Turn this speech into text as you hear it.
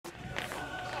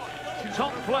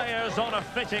Top players on a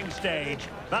fitting stage.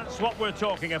 That's what we're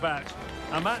talking about.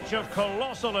 A match of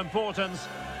colossal importance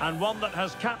and one that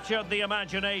has captured the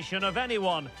imagination of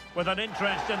anyone with an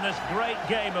interest in this great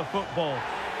game of football.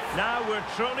 Now we're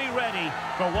truly ready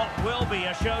for what will be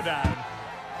a showdown.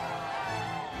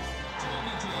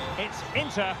 It's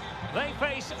Inter. They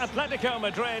face Atletico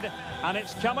Madrid, and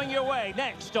it's coming your way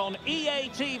next on EA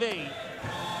TV.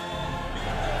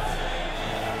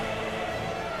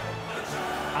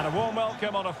 And a warm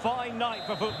welcome on a fine night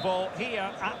for football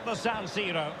here at the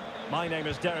Siro. My name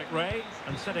is Derek Ray,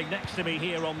 and sitting next to me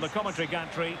here on the commentary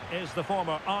gantry is the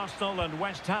former Arsenal and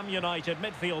West Ham United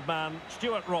midfield man,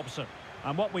 Stuart Robson.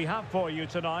 And what we have for you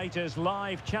tonight is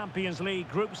live Champions League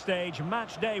group stage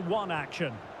match day 1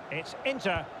 action. It's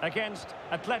Inter against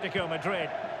Atletico Madrid.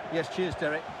 Yes, cheers,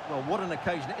 Derek. Well, what an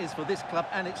occasion it is for this club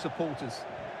and its supporters.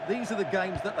 These are the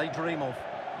games that they dream of.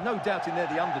 No doubting they're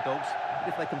the underdogs. But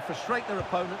if they can frustrate their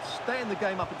opponents, stay in the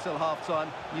game up until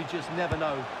half-time, you just never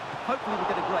know. Hopefully we'll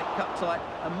get a great cut tie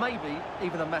and maybe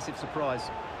even a massive surprise.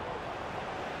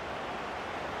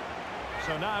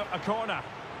 So now a corner.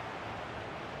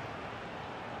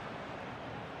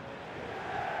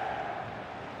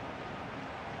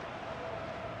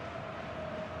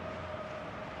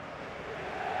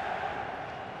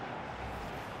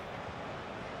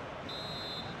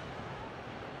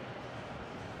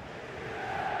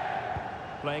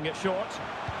 Playing it short.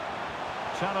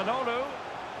 Çalhanoğlu.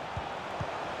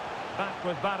 Back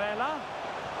with Barella.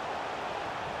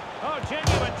 Oh,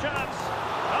 genuine chance.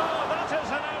 Oh, that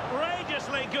is an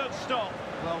outrageously good stop.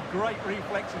 Well, great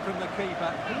reflexes from the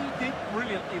keeper. He did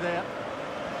brilliantly there.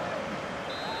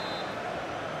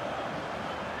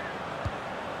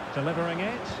 Delivering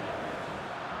it.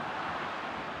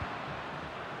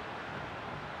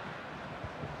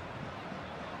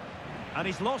 And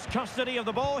he's lost custody of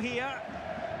the ball here.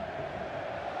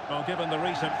 Well, given the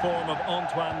recent form of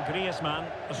Antoine Griezmann,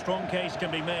 a strong case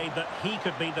can be made that he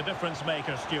could be the difference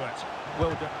maker, Stuart.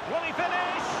 Well done. Will he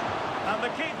finish? And the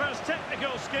keeper's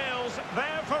technical skills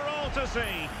there for all to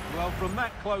see. Well, from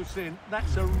that close in,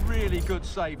 that's a really good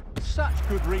save. Such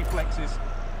good reflexes.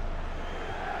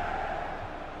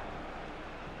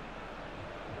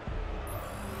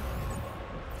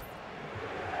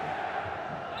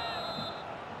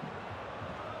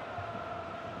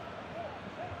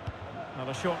 And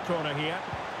a short corner here.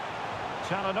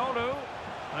 Çalhanoğlu,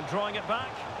 and drawing it back.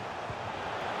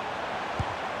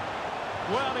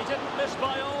 Well, he didn't miss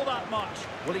by all that much.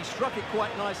 Well, he struck it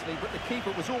quite nicely, but the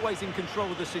keeper was always in control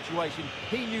of the situation.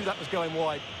 He knew that was going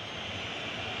wide.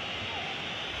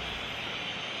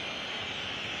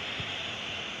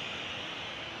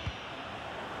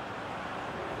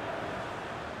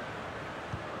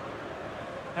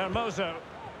 Hermoso.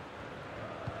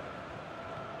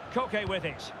 Koke with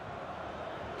it.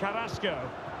 Carrasco,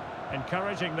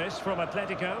 encouraging this from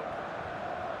Atletico,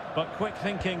 but quick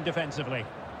thinking defensively.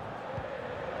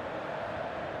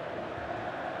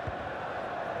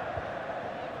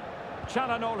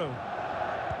 Çalhanoğlu.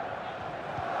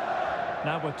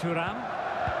 Now with Thuram.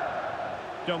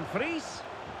 Dumfries.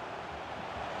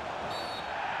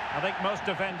 I think most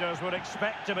defenders would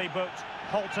expect to be booked,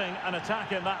 halting an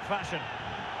attack in that fashion.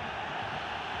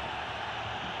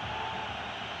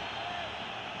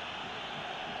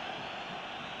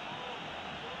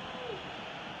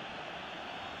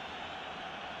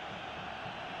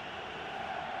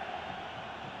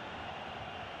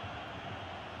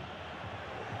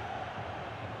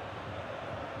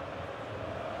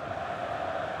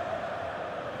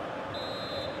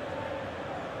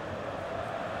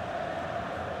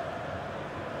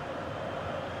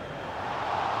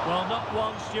 Well, not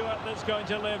one, Stuart, that's going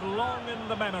to live long in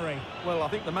the memory. Well, I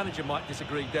think the manager might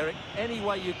disagree, Derek. Any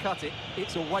way you cut it,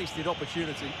 it's a wasted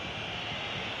opportunity.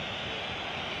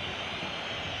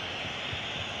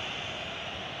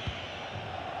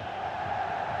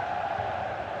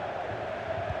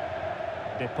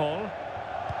 De Paul.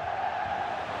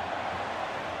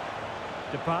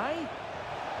 Depay.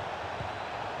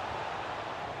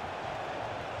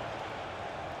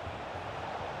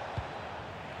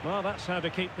 Well, that's how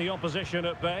to keep the opposition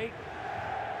at bay.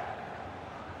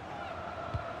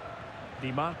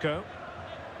 Di Marco.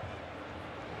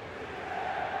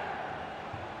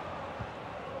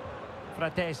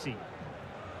 Fratesi.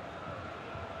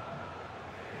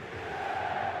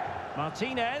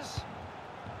 Martinez.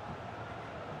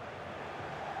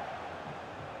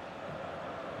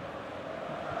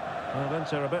 Well,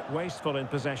 Inter a bit wasteful in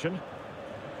possession.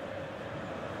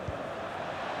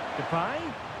 Depay.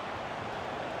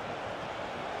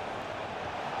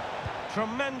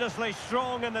 Tremendously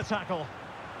strong in the tackle.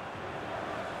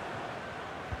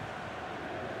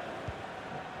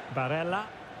 Barella.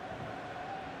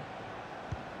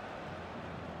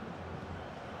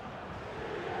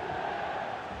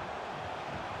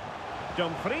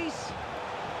 Dumfries.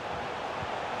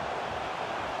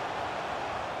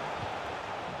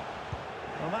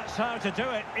 Well, that's how to do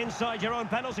it inside your own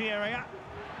penalty area.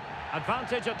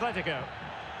 Advantage Atletico.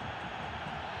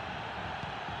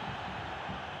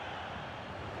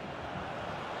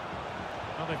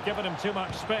 Well, they've given him too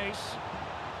much space.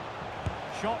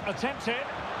 Shot attempted.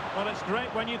 Well, it's great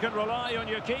when you can rely on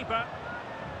your keeper.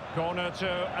 Corner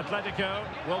to Atletico.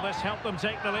 Will this help them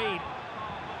take the lead?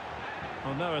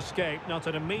 Well, no escape, not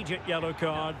an immediate yellow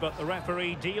card, but the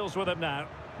referee deals with him now.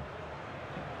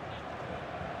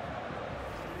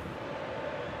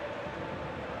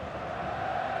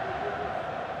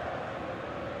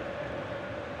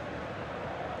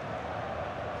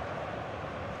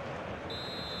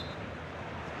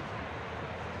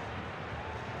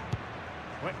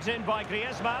 Whipped in by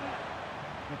Griezmann.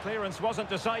 The clearance wasn't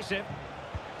decisive.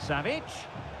 Savic.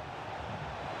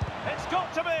 It's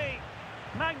got to be!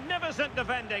 Magnificent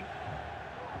defending.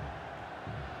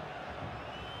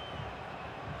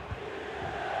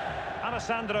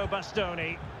 Alessandro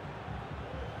Bastoni.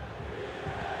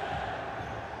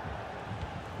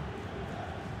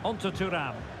 Onto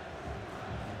Thuram.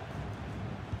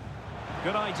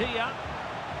 Good idea.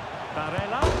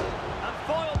 Barella. And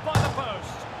foiled by the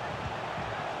post.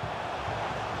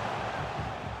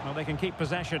 Well, they can keep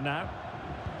possession now.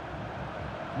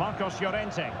 Marcos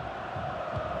Llorente.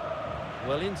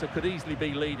 Well, Inter could easily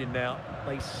be leading now.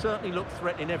 They certainly look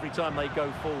threatening every time they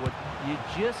go forward. You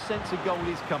just sense a goal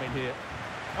is coming here.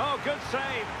 Oh, good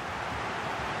save.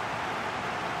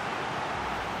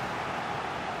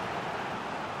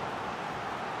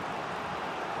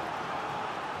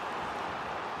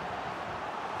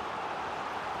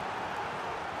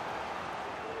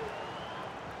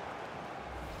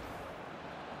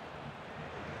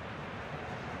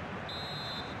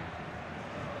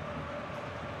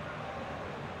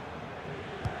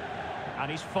 And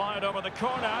he's fired over the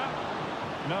corner.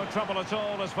 No trouble at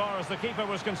all as far as the keeper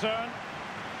was concerned.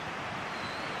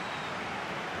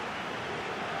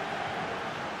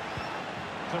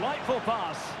 Delightful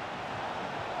pass.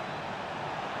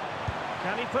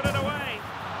 Can he put it away?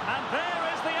 And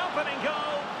there is the opening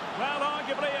goal. Well,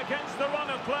 arguably against the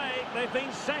run of play, they've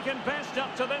been second best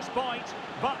up to this point,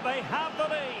 but they have the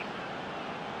lead.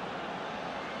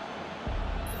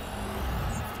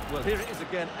 Well, here it is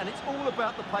again, and it's all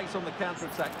about the pace on the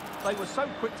counter-attack. They were so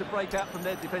quick to break out from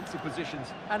their defensive positions,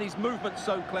 and his movement's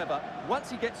so clever.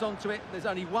 Once he gets onto it, there's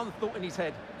only one thought in his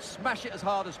head: smash it as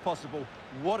hard as possible.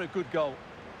 What a good goal.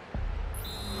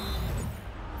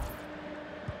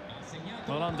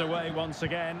 Well, underway once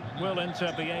again. Will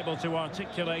Inter be able to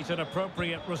articulate an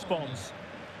appropriate response?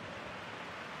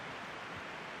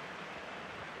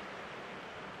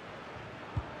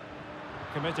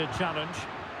 Committed challenge.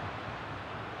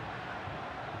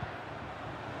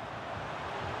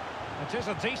 It is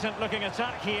a decent-looking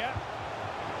attack here.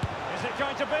 Is it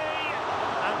going to be?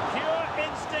 And pure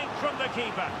instinct from the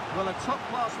keeper. Well, a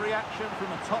top-class reaction from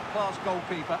a top-class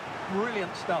goalkeeper.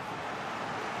 Brilliant stuff.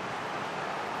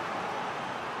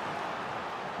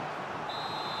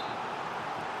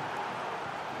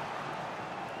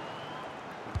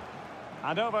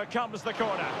 And over comes the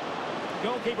corner.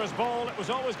 Goalkeeper's ball, it was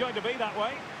always going to be that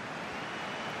way.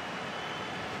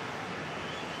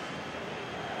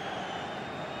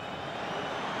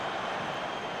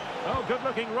 Oh,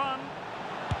 good-looking run.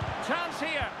 Chance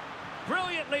here.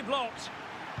 Brilliantly blocked.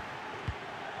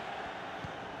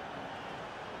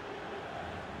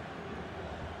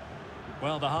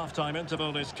 Well, the half-time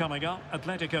interval is coming up.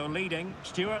 Atletico leading.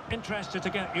 Stuart, interested to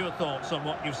get your thoughts on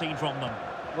what you've seen from them.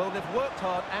 Well, they've worked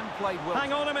hard and played well.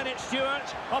 Hang on a minute,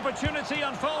 Stuart. Opportunity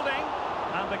unfolding.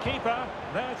 And the keeper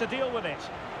there to deal with it.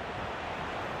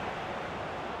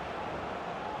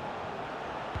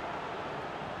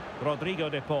 Rodrigo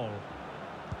de Paul.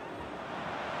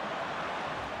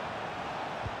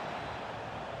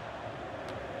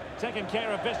 Taking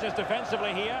care of business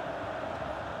defensively here.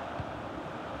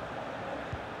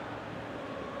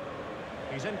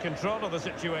 He's in control of the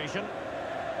situation.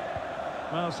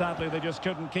 Well, sadly, they just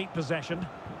couldn't keep possession.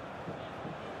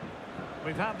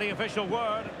 We've had the official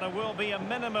word. There will be a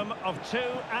minimum of 2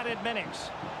 added minutes.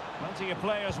 Plenty of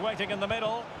players waiting in the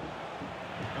middle.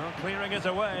 Well, clearing it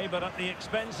away, but at the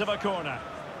expense of a corner.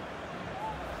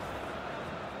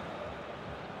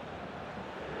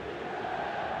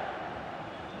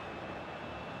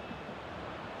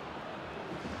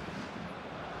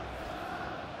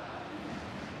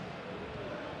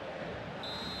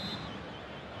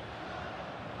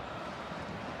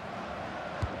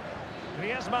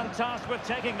 Griezmann tasked with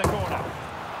taking the corner.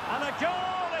 And a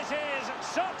goal it is!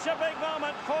 Such a big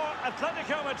moment for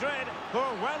Atletico Madrid, who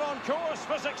are well on course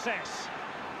for success.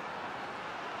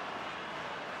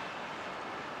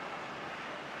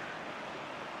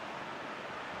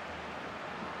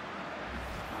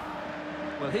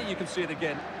 Well, here you can see it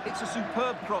again. It's a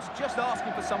superb cross, just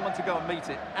asking for someone to go and meet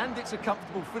it. And it's a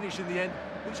comfortable finish in the end,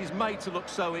 which is made to look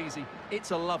so easy.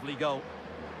 It's a lovely goal.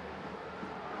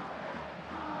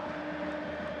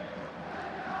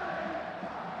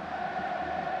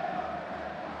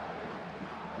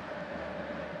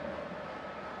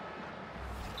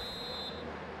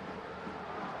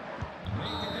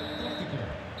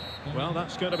 Well,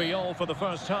 that's going to be all for the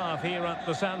first half here at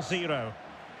the San Siro.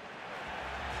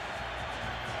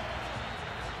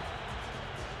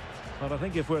 But I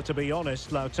think if we're to be honest,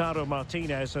 Lautaro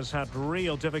Martinez has had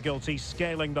real difficulty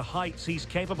scaling the heights he's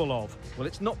capable of. Well,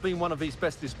 it's not been one of his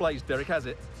best displays, Derek, has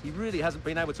it? He really hasn't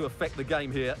been able to affect the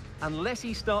game here. Unless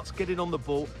he starts getting on the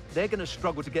ball, they're going to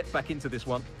struggle to get back into this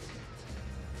one.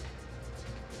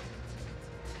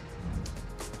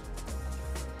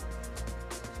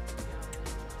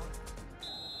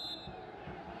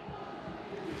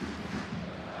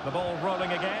 The ball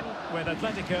rolling again, with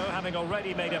Atletico having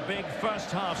already made a big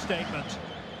first-half statement.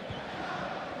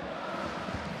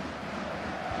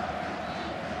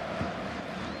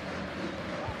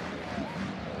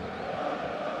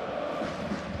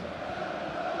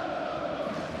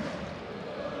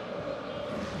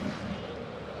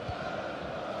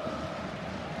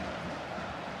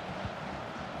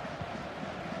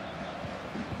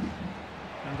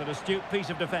 And an astute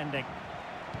piece of defending.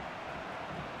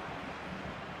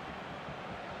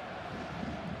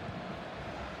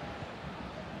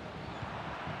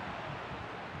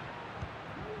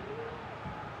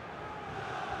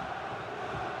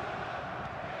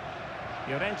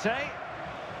 Llorente.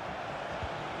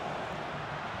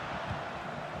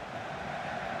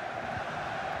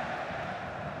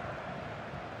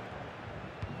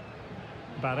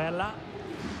 Barella.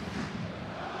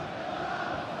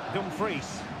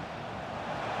 Dumfries.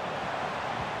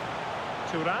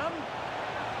 Thuram.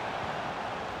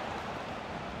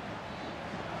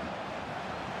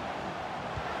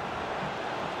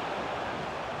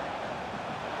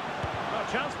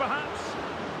 A chance perhaps.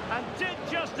 And did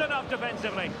just enough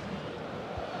defensively.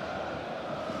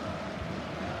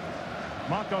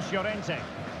 Marcos Llorente.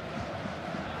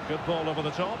 Good ball over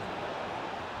the top.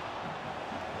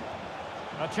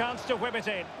 A chance to whip it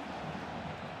in.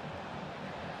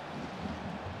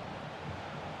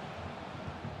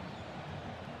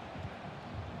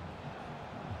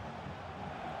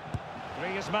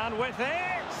 Griezmann with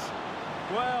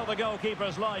it! Well, the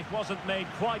goalkeeper's life wasn't made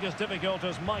quite as difficult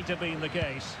as might have been the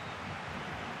case.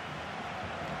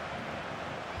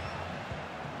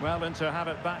 Well, and to have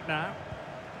it back now.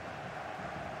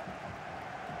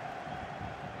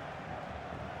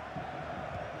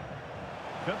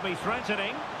 Could be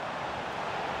threatening.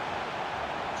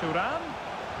 Thuram.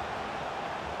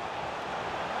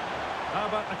 How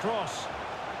about the cross?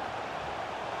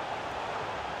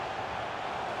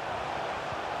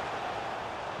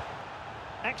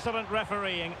 Excellent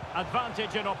refereeing.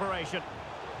 Advantage in operation.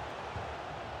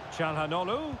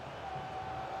 Çalhanoğlu.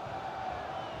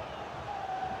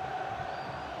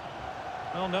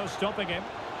 Well, no stopping him.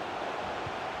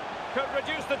 Could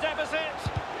reduce the deficit.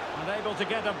 Unable to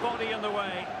get a body in the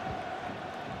way.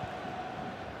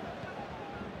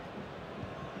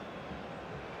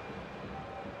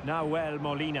 Nahuel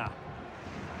Molina.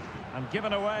 And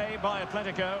given away by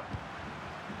Atletico.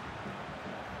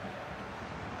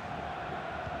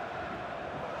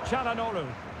 Çalhanoğlu.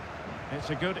 It's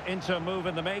a good inter-move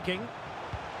in the making.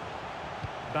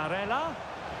 Barella.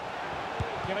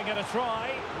 Giving it a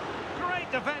try.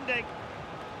 Great defending.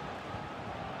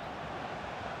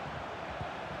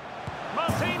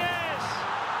 Martinez!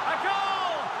 A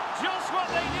goal! Just what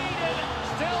they needed.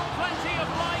 Still plenty of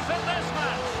life in this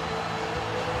match.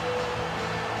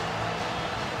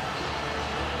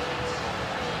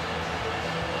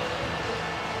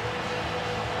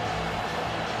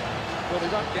 Well, they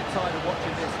won't get tired of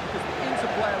watching this because the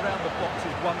interplay around the box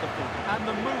is wonderful and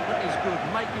the movement is good,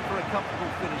 making for a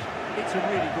comfortable finish. It's a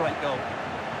really great goal.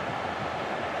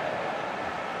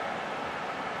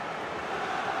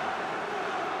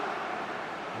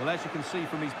 Well, as you can see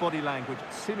from his body language,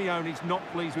 Simeone's not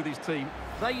pleased with his team.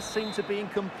 They seem to be in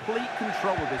complete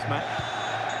control of this match.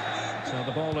 So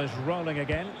the ball is rolling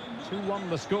again. 2-1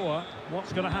 the score.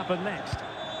 What's going to happen next?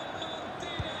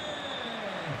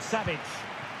 Savic.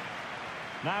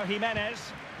 Now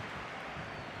Jimenez.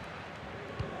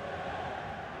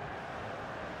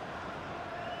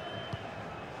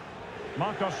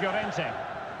 Marcos Llorente.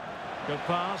 Good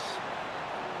pass.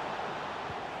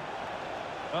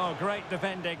 Oh, great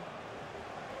defending.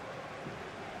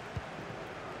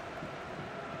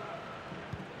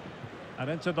 And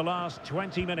into the last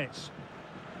 20 minutes.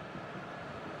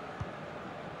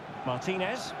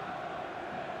 Martinez.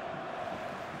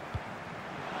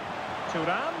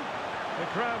 Thuram. The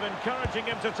crowd encouraging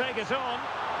him to take it on.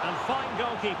 And fine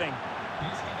goalkeeping.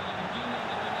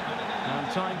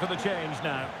 And time for the change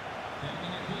now.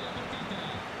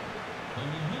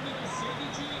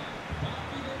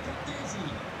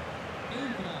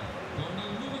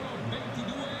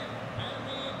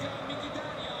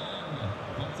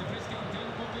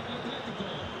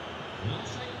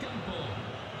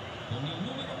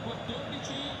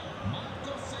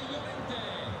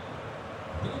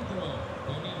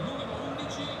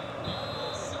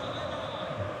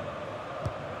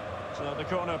 So the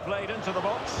corner played into the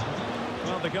box.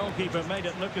 Well, the goalkeeper made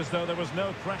it look as though there was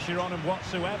no pressure on him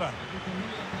whatsoever.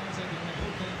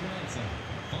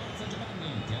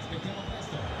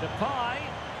 Depay.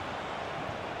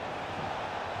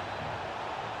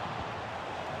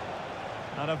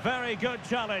 And a very good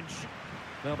challenge.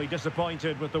 They'll be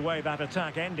disappointed with the way that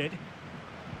attack ended.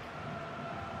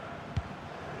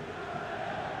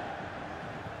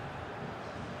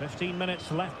 "15 minutes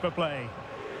left for play.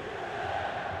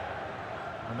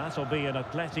 And that'll be an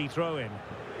Atleti throw-in.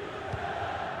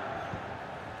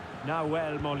 Now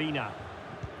Molina.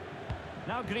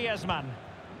 Now Griezmann.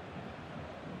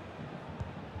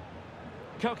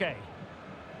 Koke.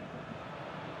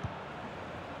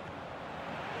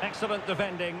 Excellent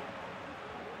defending.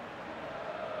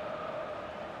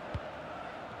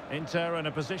 Inter in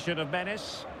a position of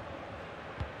menace.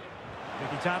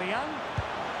 Mkhitaryan.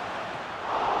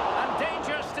 And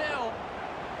danger still.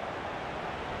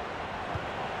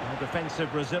 And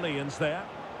defensive resilience there.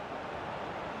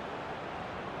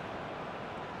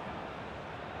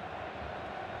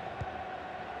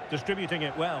 Distributing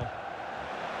it well.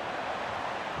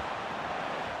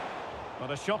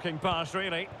 What a shocking pass,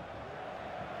 really.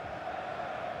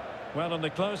 Well, in the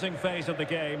closing phase of the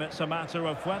game, it's a matter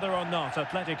of whether or not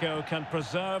Atletico can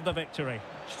preserve the victory.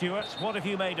 Stuart, what have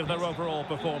you made of their overall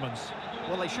performance?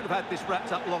 Well, they should have had this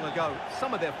wrapped up long ago.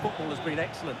 Some of their football has been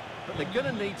excellent, but they're going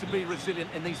to need to be resilient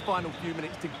in these final few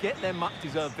minutes to get their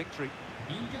much-deserved victory.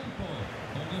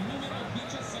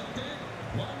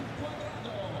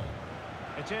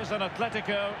 It is an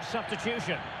Atletico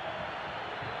substitution.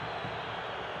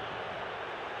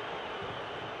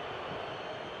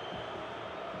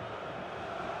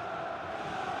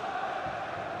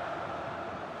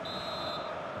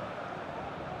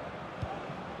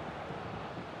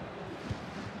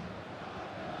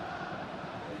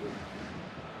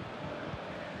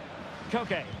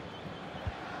 Koke.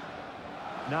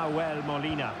 Now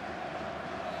Molina.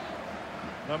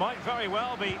 There might very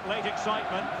well be late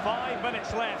excitement. 5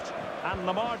 minutes left, and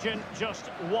the margin just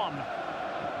 1.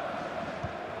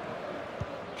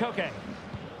 Koke.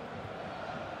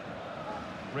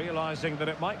 Realising that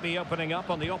it might be opening up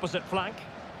on the opposite flank.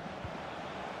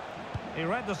 He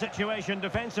read the situation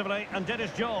defensively and did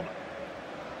his job.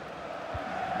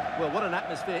 Well, what an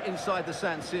atmosphere inside the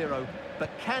San Siro. But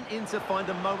can Inter find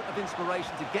a moment of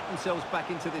inspiration to get themselves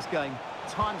back into this game?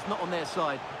 Time's not on their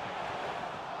side.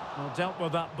 Well, dealt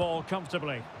with that ball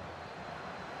comfortably.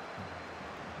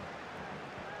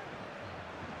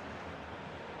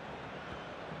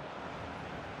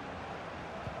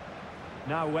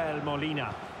 Now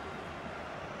Molina.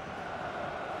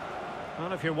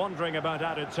 Well, if you're wondering about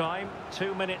added time,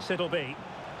 2 minutes it'll be.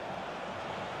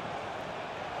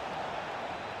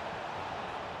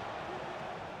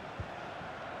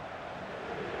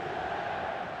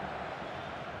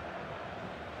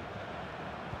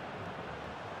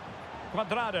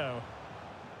 Cuadrado.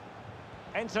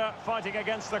 Inter fighting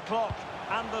against the clock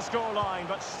and the scoreline,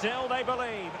 but still they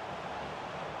believe.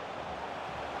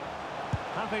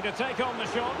 Happy to take on the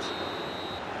shot.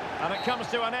 And it comes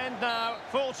to an end now,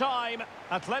 full time.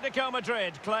 Atletico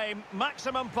Madrid claim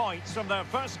maximum points from their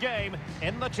first game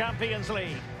in the Champions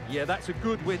League. Yeah, that's a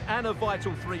good win and a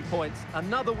vital 3 points.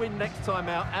 Another win next time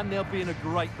out and they'll be in a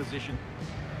great position.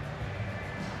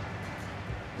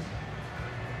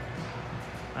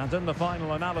 And in the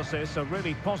final analysis, a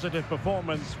really positive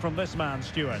performance from this man,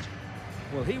 Stuart.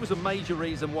 Well, he was a major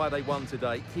reason why they won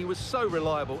today. He was so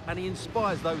reliable and he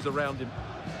inspires those around him.